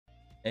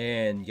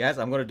And guys,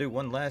 I'm gonna do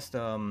one last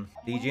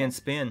DGN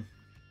spin,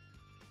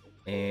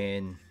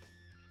 and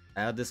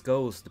how this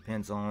goes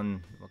depends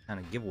on what kind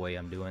of giveaway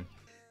I'm doing.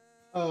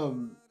 How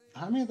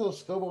many of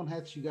those Skullbone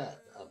hats you got?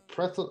 A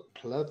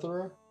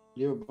plethora?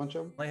 You have a bunch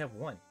of them? I have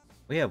one.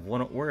 We have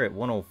one. We're at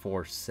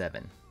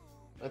 104.7.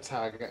 That's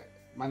how I got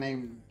my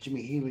name,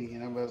 Jimmy Healy,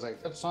 and everybody's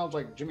like, "That sounds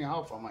like Jimmy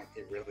Hoffa." I'm like,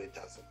 "It really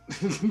doesn't.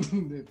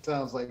 It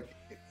sounds like,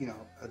 you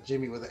know, a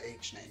Jimmy with an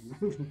H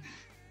name."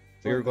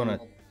 We're gonna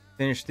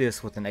finish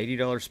this with an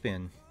 $80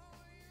 spin.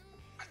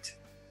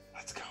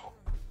 Let's go.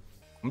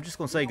 I'm just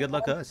gonna say good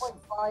luck to us.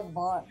 Let's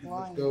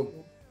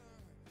go.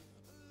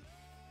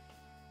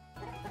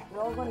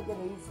 We're all gonna get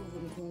aces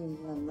and kings,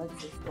 and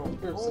let's just go.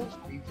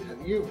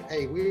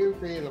 Hey, we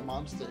created a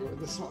monster with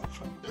this one.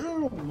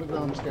 Look at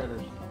all them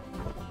scatters.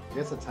 I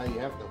guess that's how you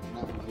have to win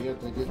that one. You have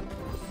to get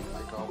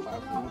like all 5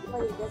 of them.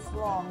 Play this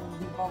long and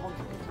be bubbled.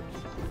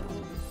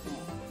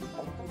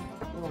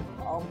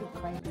 I'll be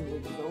cranky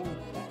with those.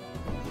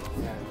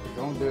 Yeah,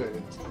 don't do it.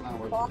 It's not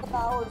worth it. 5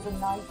 hours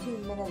and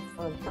 19 minutes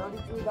for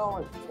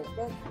 $33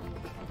 ticket.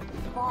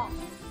 Fuck. I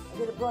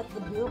could have brought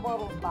the beer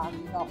bottles back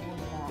and got one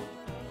back.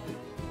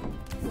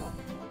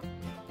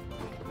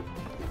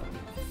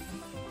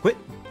 Quit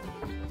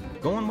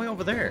going way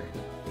over there.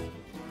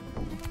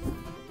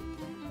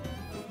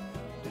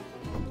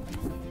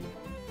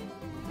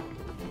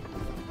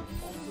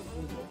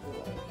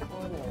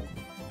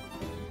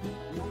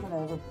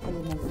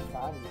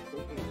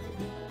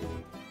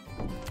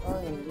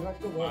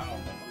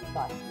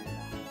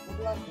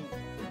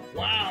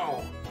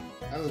 Wow!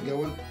 That was a good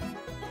one.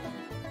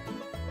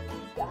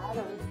 God,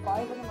 there's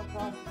 5 of them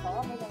across the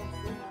top. I never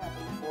seen that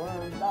before.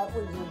 That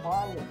was your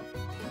buyer.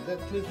 Is that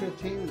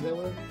 215? Is that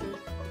what it is?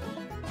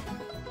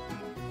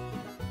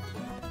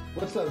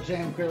 What's up,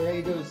 Jam Crew? How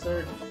you doing,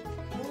 sir?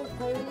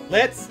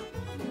 Let's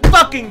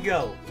fucking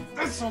go.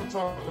 That's what I'm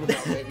talking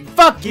about, baby.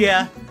 Fuck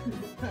yeah.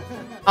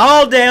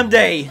 All damn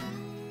day.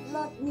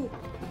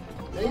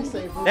 Stay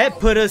safe. That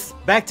put us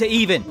back to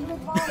even.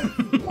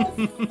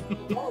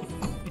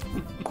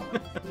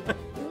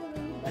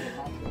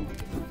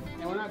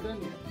 And we're not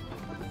done yet.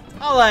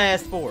 All I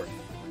asked for.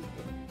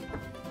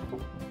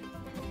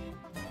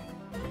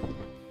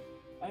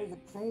 I was a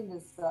train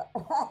this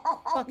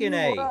Fucking you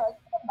A. were. I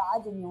can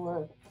imagine you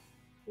were.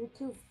 You're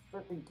too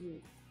freaking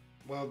cute.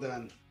 Well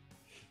done.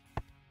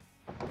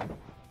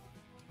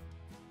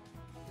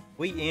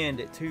 We end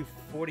at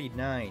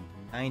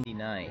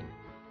 249.99.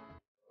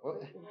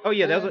 What? Oh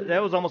yeah,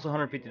 that was almost a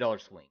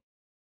 $150 swing.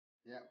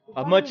 Yeah.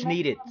 A much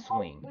needed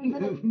swing.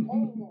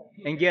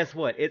 And guess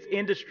what? It's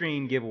end of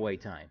stream giveaway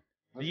time.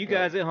 For you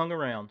guys that hung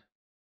around.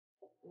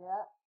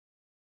 Yeah.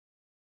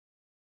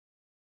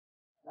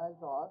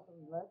 That's awesome.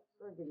 Let's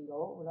freaking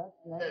go. That's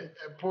nice.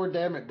 That poor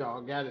damn it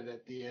dog got it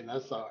at the end. I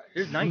saw it.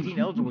 There's 19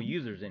 eligible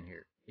users in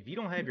here. If you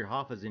don't have your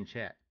Hoffas in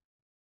chat,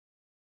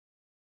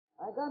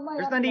 I got my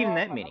there's not even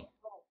that many.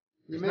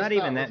 There's not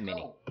even that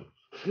many.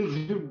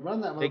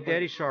 Run that Big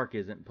Daddy Shark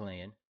isn't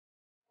playing.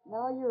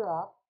 Now you're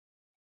up.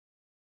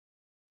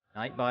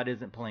 Nightbot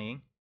isn't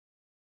playing.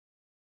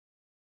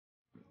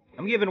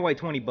 I'm giving away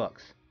 20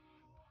 bucks.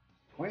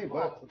 20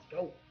 bucks. Let's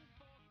go.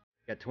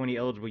 Got 20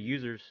 eligible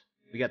users.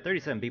 We got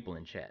 37 people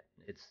in chat.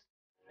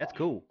 That's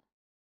cool.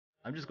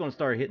 I'm just gonna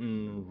start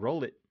hitting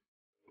roll it.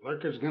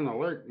 Lurker's gonna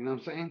lurk. You know what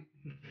I'm saying?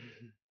 Yeah.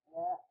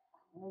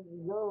 There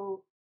you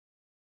go.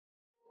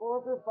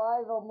 4 for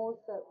 5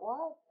 almost at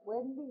what?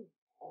 Wendy's.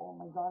 Oh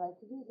my god, I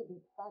could use a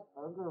big fat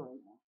burger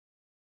right now.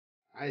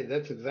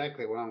 That's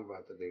exactly what I'm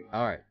about to do.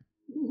 All right.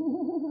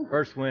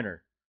 First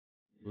winner,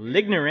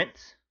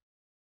 Lignorant,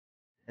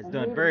 has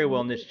done very well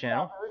in this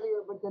channel.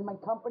 Earlier, but then my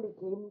company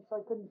came, so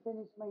I couldn't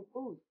finish my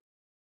food.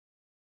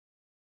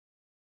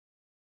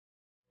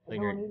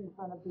 Lignorant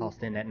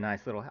tossed in that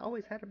nice little. I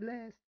always had a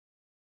blast.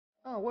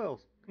 Oh well,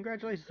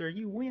 congratulations, sir.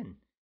 You win.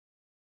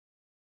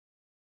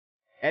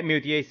 At me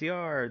with the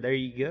ACR. There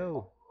you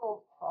go.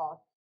 Oh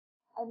fuck!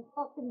 I'm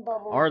fucking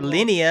bubble.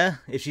 Arlinia,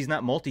 if she's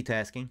not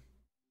multitasking,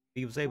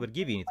 he was able to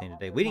give you anything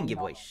today. We didn't give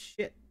away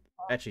shit.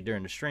 Actually,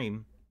 during the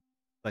stream,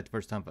 like the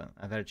first time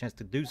I've had a chance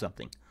to do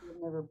something.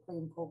 You're never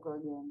playing poker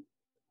again.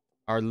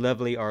 Our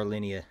lovely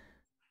Arlinia.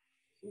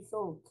 She's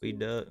so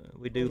cute.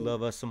 We do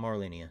love us some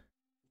Arlinia.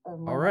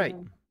 All right.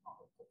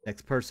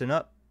 Next person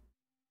up.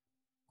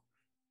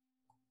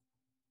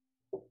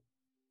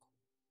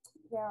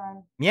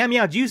 Karen. Meow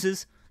meow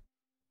juices.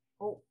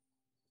 Oh.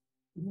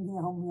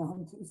 Meow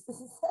meow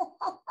juices.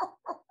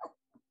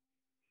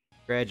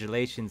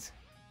 Congratulations.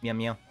 Meow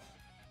meow.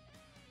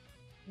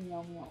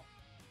 Meow meow.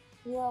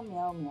 Meow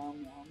meow meow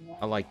meow meow.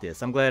 I like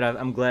this. I'm glad I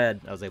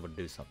was able to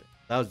do something.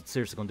 I was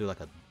seriously gonna do like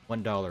a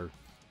 $1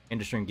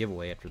 industry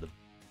giveaway after the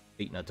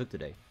beating I took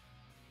today.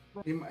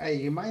 Hey,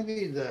 you might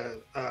need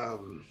to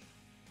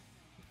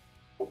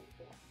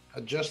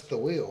adjust the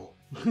wheel.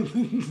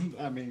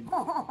 I mean,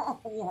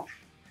 yeah.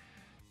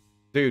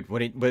 Dude,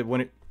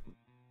 when it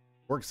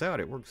works out,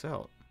 it works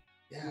out.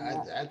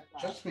 Yeah,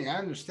 trust me, I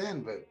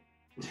understand, but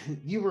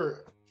you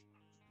were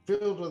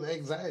filled with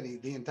anxiety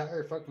the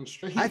entire fucking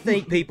stream. I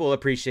think people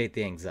appreciate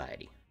the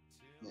anxiety.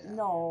 Yeah. Yeah.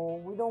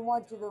 No, we don't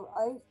want you to.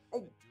 I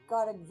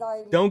got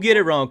anxiety. Don't get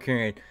it wrong,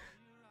 Karen.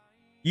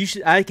 You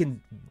should. I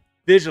can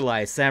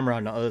visualize Samurai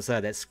on the other side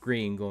of that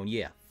screen going,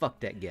 "Yeah, fuck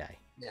that guy.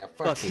 Yeah,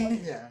 Fuck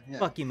him. Yeah.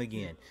 Fuck him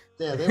again."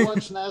 Yeah, they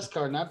watch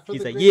NASCAR, not for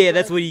He's the like, great "Yeah,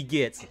 that's drive." what he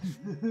gets."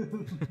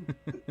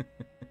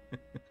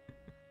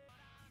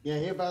 Yeah,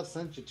 he about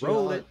sent you $2.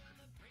 Roll it.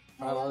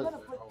 Hey, I'm gonna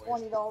put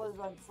 $20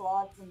 on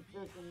slots and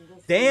freaking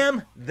this.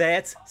 Damn,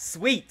 that's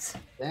sweet.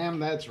 Damn,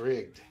 that's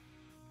rigged.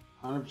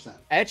 100%.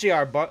 Actually,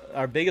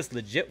 our biggest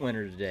legit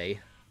winner today.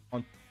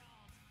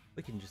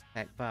 We can just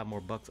tack $5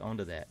 more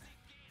onto that.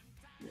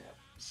 Yeah,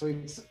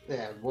 sweet.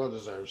 Yeah, well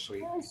deserved,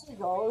 sweet. There she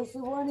goes. She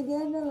won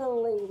again, the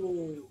little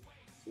lady.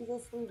 She's a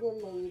sweet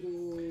little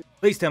lady.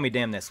 Please tell me,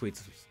 damn, that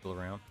sweet's still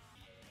around.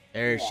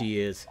 There she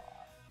is.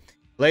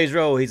 Blaze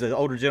Roll, he's an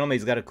older gentleman.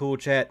 He's got a cool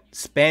chat.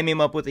 Spam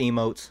him up with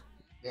emotes.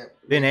 Yeah.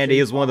 Ben Handy,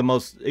 he was one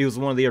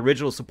of the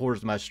original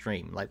supporters of my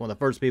stream. Like one of the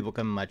first people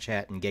come in my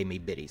chat and gave me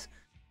biddies.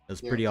 It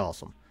was pretty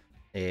awesome.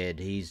 And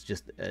he's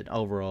just an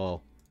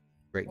overall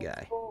great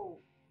guy.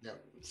 Yeah,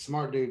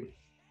 smart dude.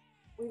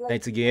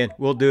 Thanks again.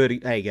 We'll do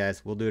it. Hey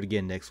guys, we'll do it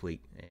again next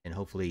week, and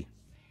hopefully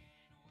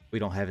we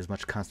don't have as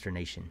much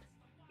consternation.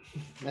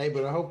 Hey,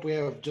 but I hope we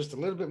have just a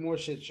little bit more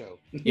shit show.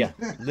 Yeah,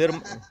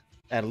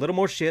 add a little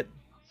more shit.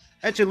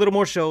 Actually, a little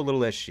more show, a little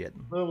less shit.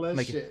 A little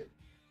less shit.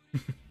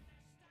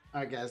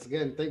 All right, guys.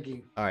 Again, thank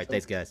you. All right,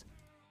 thanks, guys.